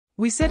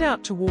We set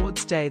out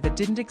towards day that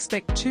didn't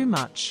expect too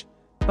much,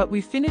 but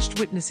we finished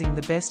witnessing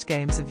the best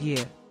games of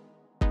year.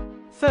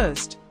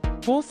 First,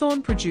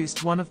 Hawthorn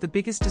produced one of the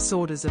biggest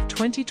disorders of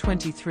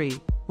 2023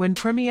 when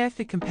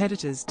Premierphy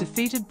competitors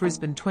defeated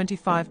Brisbane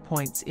 25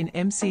 points in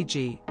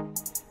MCG,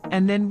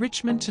 and then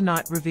Richmond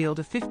tonight revealed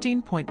a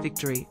 15-point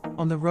victory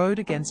on the road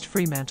against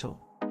Fremantle.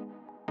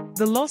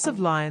 The loss of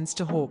Lions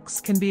to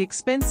Hawks can be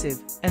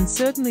expensive and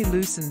certainly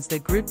loosens their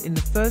grip in the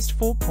first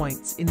 4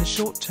 points in the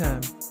short term.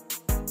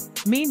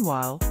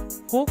 Meanwhile,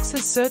 Hawks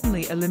has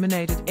certainly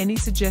eliminated any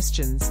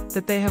suggestions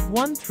that they have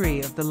won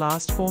 3 of the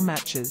last 4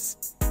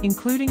 matches,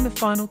 including the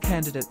final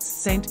candidates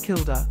St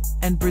Kilda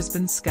and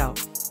Brisbane scalp.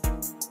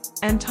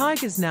 And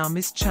Tigers now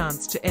miss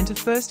chance to enter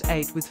first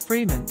 8 with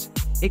Fremant,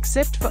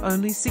 except for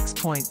only 6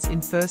 points in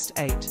first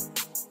 8.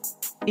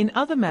 In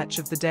other match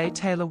of the day,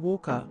 Taylor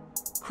Walker,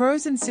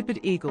 Crows Insipid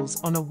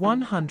Eagles on a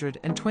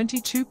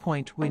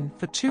 122-point win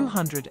for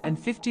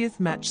 250th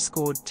match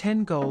scored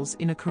 10 goals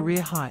in a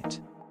career height.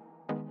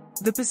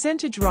 The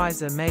percentage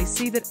riser may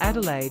see that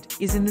Adelaide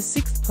is in the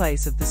 6th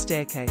place of the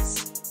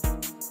staircase.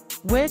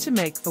 Where to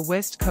make for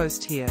West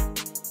Coast here?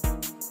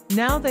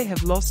 Now they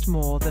have lost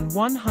more than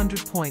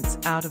 100 points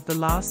out of the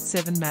last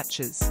 7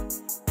 matches.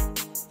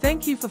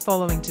 Thank you for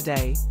following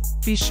today.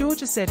 Be sure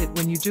to set it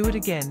when you do it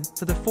again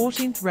for the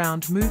 14th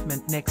round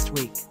movement next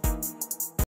week.